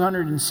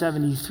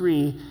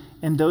 273,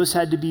 and those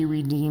had to be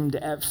redeemed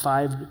at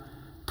 5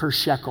 per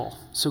shekel.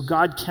 So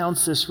God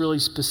counts this really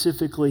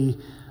specifically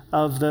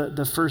of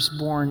the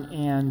firstborn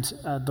and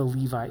the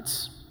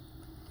Levites.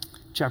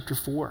 Chapter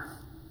 4.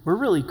 We're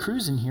really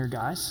cruising here,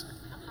 guys.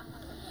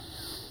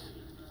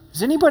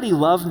 Does anybody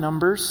love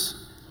numbers?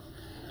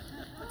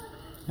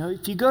 You know,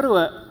 if you go to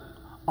an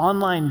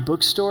online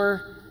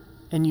bookstore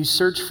and you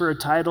search for a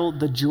title,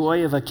 The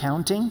Joy of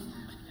Accounting,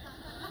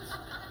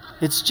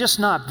 it's just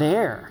not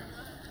there.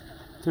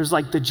 There's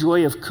like the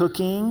joy of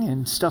cooking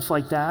and stuff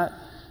like that,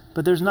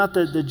 but there's not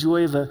the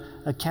joy of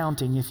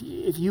accounting.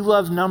 If you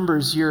love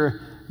numbers,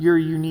 you're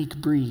a unique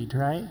breed,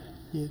 right?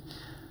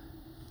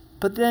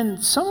 But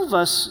then some of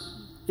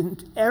us, in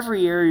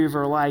every area of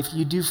our life,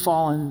 you do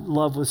fall in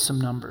love with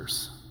some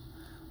numbers.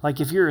 Like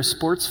if you're a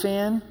sports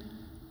fan,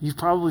 you've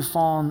probably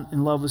fallen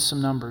in love with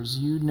some numbers.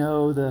 You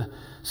know the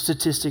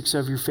statistics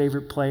of your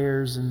favorite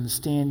players and the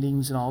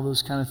standings and all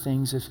those kind of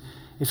things.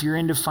 If you're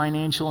into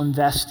financial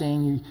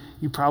investing,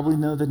 you probably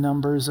know the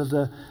numbers of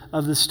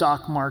the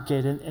stock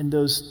market and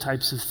those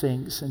types of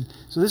things. And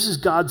so this is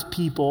God's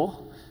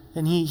people,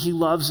 and he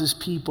loves his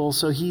people,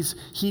 so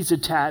he's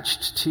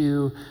attached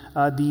to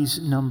these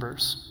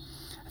numbers.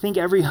 I think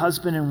every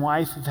husband and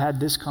wife have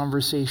had this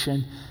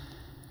conversation.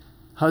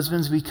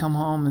 Husbands, we come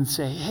home and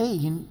say,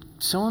 hey,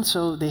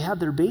 so-and-so, they had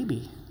their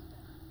baby.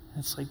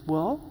 And it's like,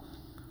 well,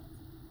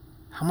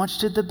 how much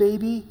did the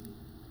baby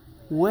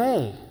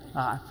weigh?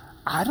 I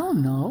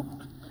don't know.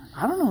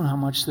 I don't know how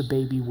much the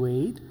baby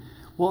weighed.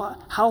 Well,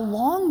 how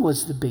long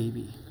was the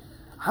baby?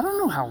 I don't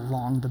know how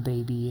long the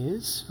baby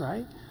is,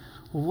 right?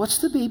 Well, what's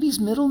the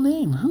baby's middle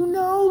name? Who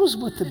knows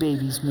what the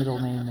baby's middle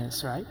name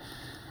is, right?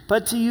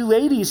 But to you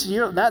ladies,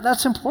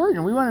 that's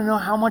important. We want to know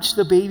how much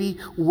the baby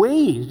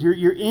weighed.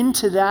 You're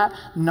into that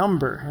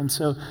number. And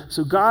so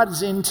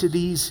God's into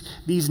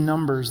these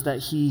numbers that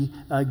he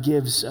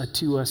gives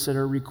to us that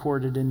are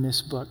recorded in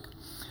this book.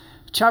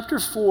 Chapter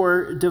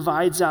 4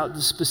 divides out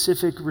the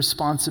specific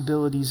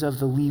responsibilities of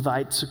the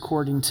Levites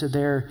according to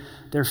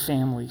their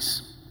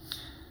families.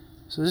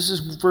 So this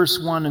is verse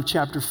 1 of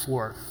chapter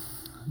 4.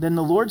 Then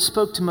the Lord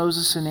spoke to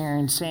Moses and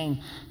Aaron, saying,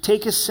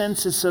 take a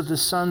census of the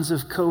sons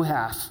of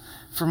Kohath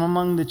from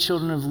among the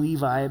children of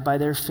Levi by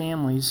their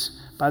families,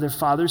 by their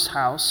father's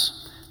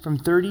house, from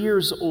 30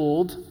 years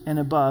old and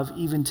above,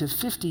 even to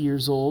 50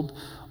 years old,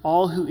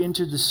 all who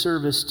entered the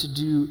service to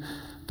do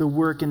the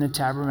work in the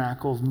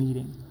tabernacle of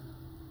meeting.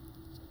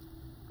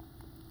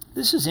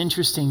 This is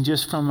interesting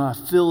just from a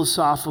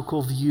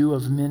philosophical view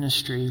of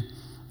ministry,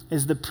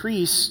 as the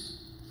priests,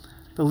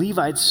 the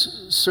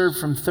Levites, served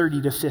from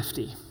 30 to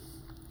 50.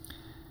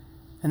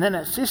 And then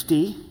at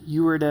 50,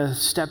 you were to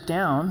step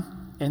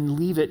down and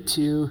leave it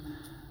to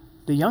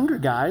the younger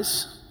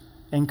guys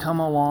and come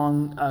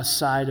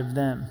alongside of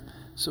them.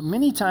 So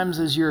many times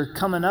as you're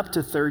coming up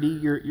to 30,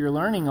 you're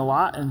learning a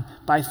lot, and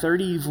by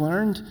 30 you've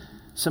learned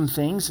some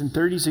things, and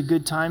 30 is a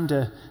good time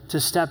to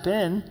step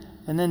in,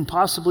 and then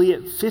possibly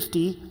at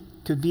 50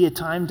 could be a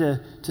time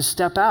to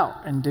step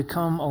out and to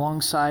come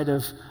alongside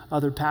of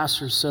other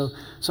pastors. So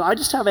I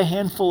just have a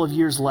handful of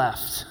years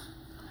left.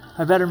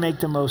 I better make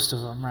the most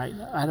of them, right?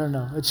 I don't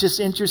know. It's just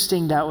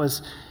interesting that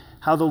was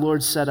how the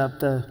Lord set up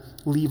the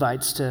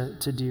Levites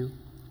to do.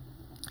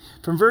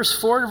 From verse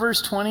 4 to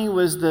verse 20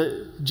 was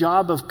the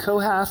job of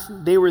Kohath.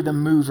 They were the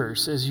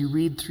movers. As you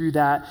read through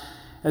that,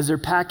 as they're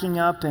packing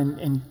up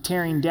and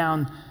tearing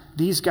down,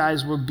 these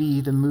guys will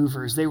be the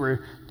movers. They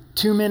were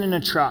 2 men in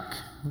a truck,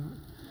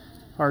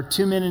 or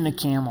 2 men in a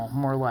camel,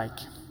 more like.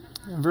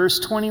 And verse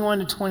 21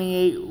 to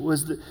 28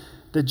 was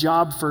the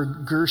job for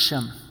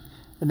Gershom.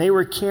 And they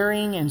were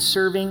carrying and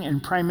serving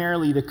and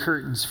primarily the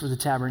curtains for the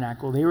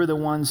tabernacle. They were the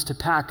ones to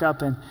pack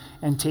up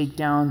and take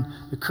down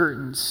the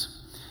curtains.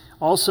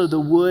 Also the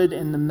wood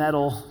and the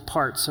metal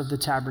parts of the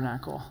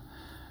tabernacle.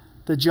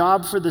 The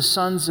job for the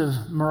sons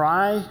of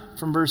Merari,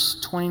 from verse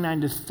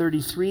 29 to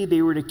 33,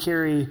 they were to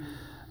carry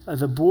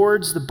the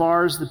boards, the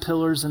bars, the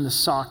pillars, and the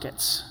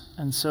sockets.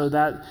 And so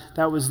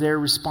that was their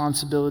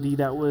responsibility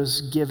that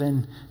was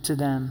given to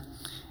them.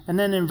 And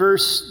then in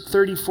verse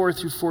 34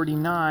 through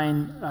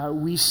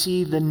 49, we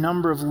see the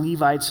number of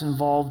Levites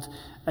involved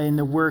in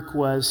the work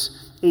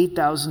was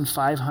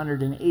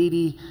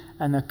 8,580.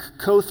 And the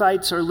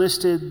Kothites are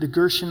listed, the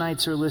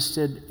Gershonites are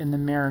listed, and the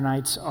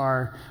Maronites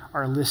are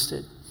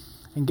listed.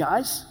 And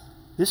guys,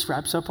 this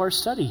wraps up our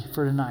study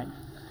for tonight.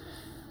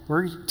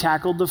 We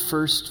tackled the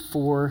first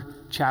 4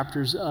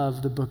 chapters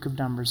of the book of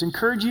Numbers.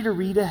 Encourage you to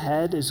read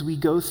ahead as we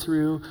go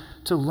through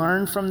to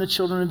learn from the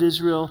children of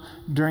Israel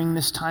during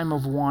this time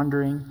of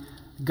wandering.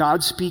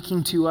 God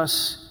speaking to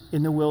us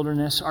in the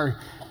wilderness, our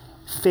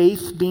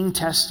faith being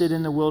tested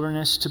in the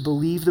wilderness to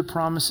believe the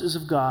promises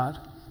of God,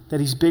 that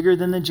he's bigger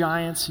than the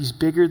giants, he's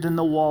bigger than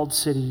the walled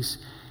cities,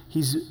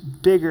 he's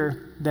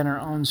bigger than our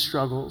own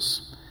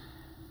struggles.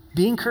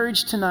 Be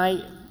encouraged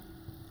tonight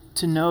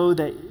to know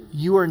that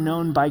you are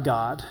known by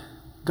God.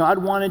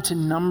 God wanted to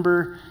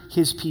number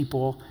his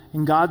people,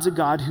 and God's a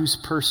God who's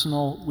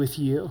personal with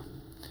you.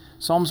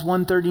 Psalms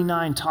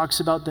 139 talks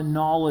about the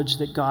knowledge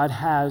that God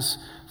has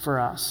for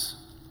us.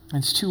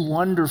 And it's too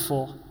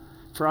wonderful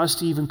for us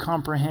to even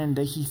comprehend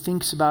that he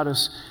thinks about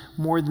us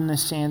more than the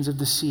sands of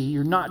the sea.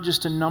 You're not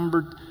just a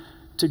number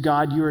to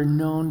God, you are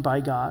known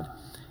by God.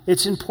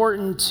 It's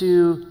important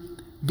to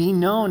be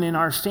known in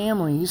our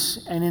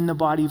families and in the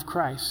body of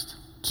Christ.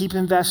 Keep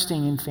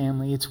investing in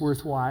family. It's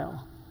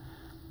worthwhile.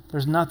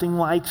 There's nothing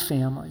like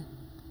family.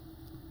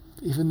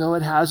 Even though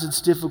it has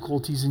its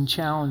difficulties and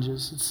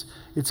challenges,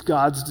 it's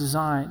God's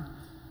design.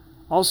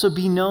 Also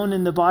be known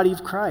in the body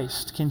of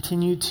Christ.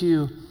 Continue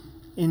to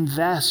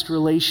invest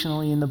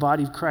relationally in the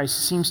body of Christ.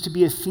 It seems to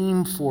be a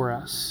theme for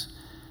us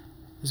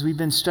as we've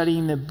been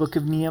studying the book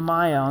of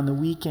Nehemiah on the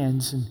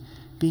weekends and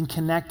being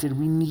connected.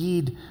 We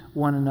need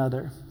one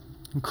another.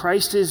 And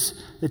Christ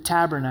is the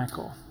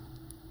tabernacle.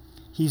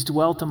 He's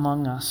dwelt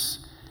among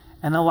us.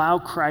 And allow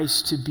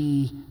Christ to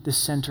be the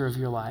center of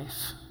your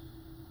life.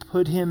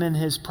 Put him in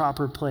his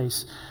proper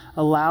place.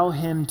 Allow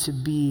him to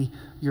be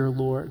your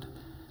Lord.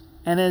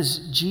 And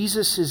as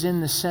Jesus is in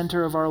the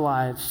center of our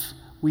life,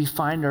 we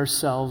find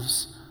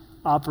ourselves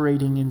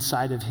operating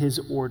inside of his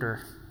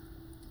order.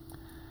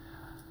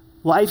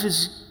 Life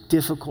is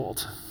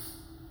difficult.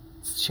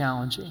 It's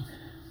challenging.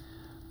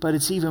 But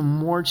it's even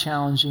more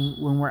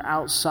challenging when we're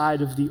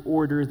outside of the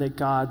order that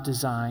God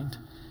designed.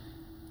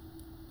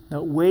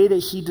 The way that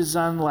he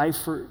designed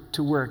life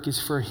to work is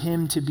for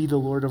him to be the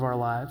Lord of our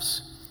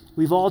lives.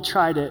 We've all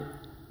tried it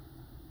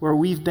where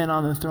we've been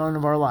on the throne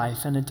of our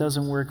life and it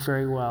doesn't work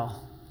very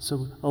well.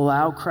 So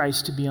allow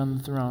Christ to be on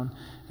the throne.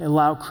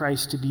 Allow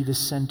Christ to be the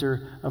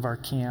center of our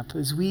camp.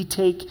 As we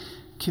take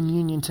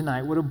communion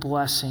tonight, what a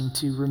blessing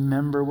to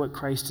remember what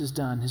Christ has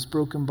done, his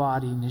broken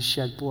body and his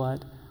shed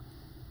blood.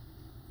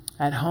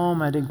 At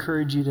home, I'd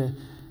encourage you to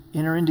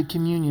enter into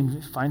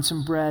communion, find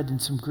some bread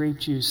and some grape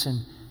juice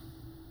and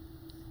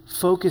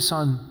focus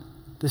on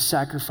the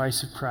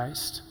sacrifice of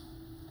Christ.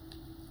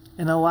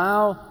 And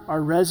allow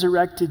our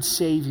resurrected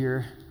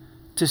Savior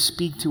to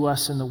speak to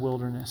us in the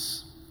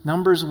wilderness.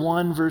 Numbers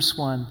 1, verse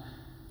 1.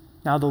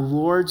 Now the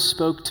Lord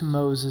spoke to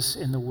Moses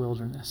in the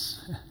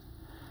wilderness.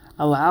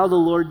 Allow the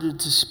Lord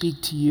to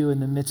speak to you in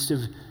the midst of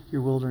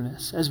your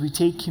wilderness. As we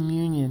take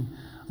communion,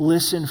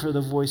 listen for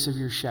the voice of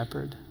your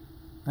shepherd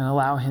and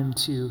allow him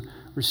to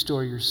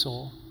restore your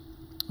soul.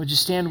 Would you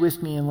stand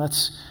with me and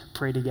let's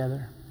pray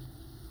together?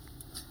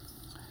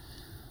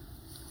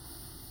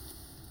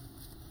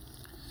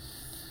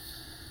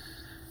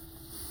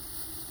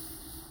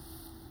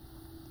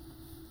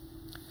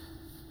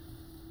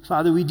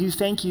 Father, we do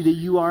thank you that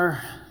you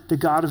are the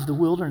God of the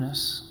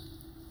wilderness,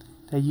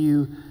 that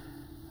you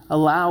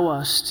allow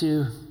us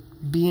to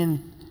be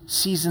in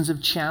seasons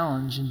of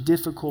challenge and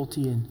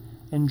difficulty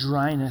and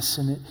dryness,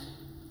 and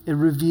it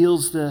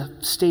reveals the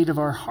state of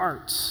our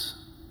hearts,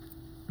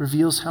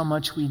 reveals how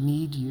much we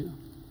need you.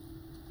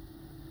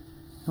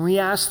 And we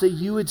ask that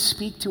you would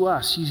speak to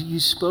us. You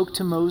spoke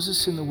to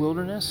Moses in the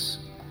wilderness.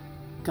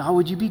 God,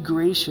 would you be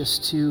gracious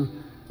to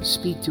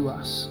speak to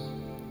us?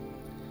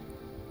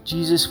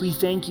 Jesus, we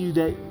thank you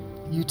that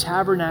you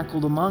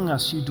tabernacled among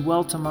us. You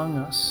dwelt among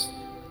us.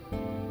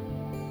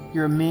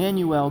 You're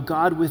Emmanuel,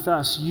 God with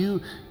us. You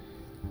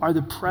are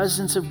the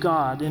presence of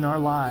God in our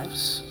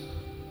lives.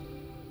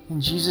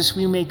 And Jesus,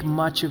 we make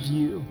much of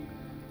you.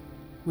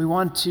 We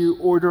want to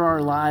order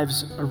our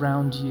lives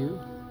around you.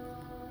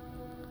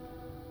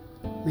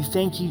 We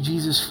thank you,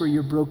 Jesus, for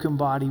your broken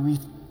body. We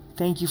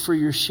thank you for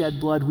your shed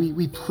blood.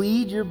 We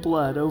plead your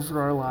blood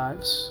over our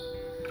lives.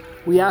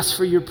 We ask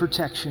for your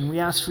protection. We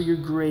ask for your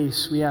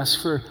grace. We ask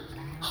for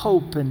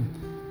hope and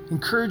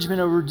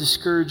encouragement over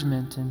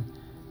discouragement and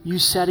you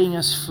setting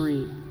us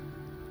free.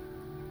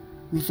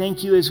 We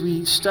thank you as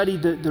we study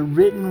the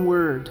written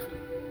word,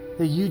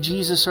 that you,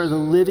 Jesus, are the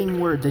living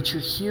word, that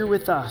you're here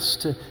with us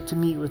to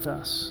meet with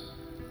us.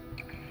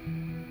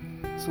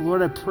 So,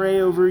 Lord, I pray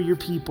over your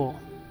people,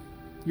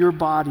 your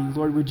body.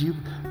 Lord, would you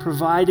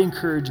provide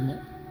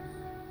encouragement?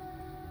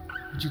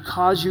 Would you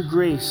cause your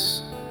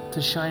grace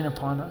to shine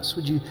upon us?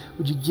 Would you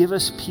give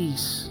us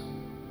peace?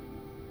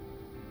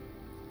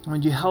 And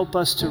would you help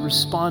us to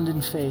respond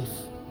in faith,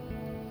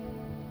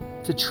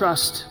 to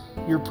trust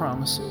your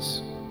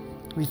promises?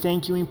 We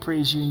thank you and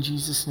praise you in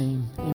Jesus' name. Amen.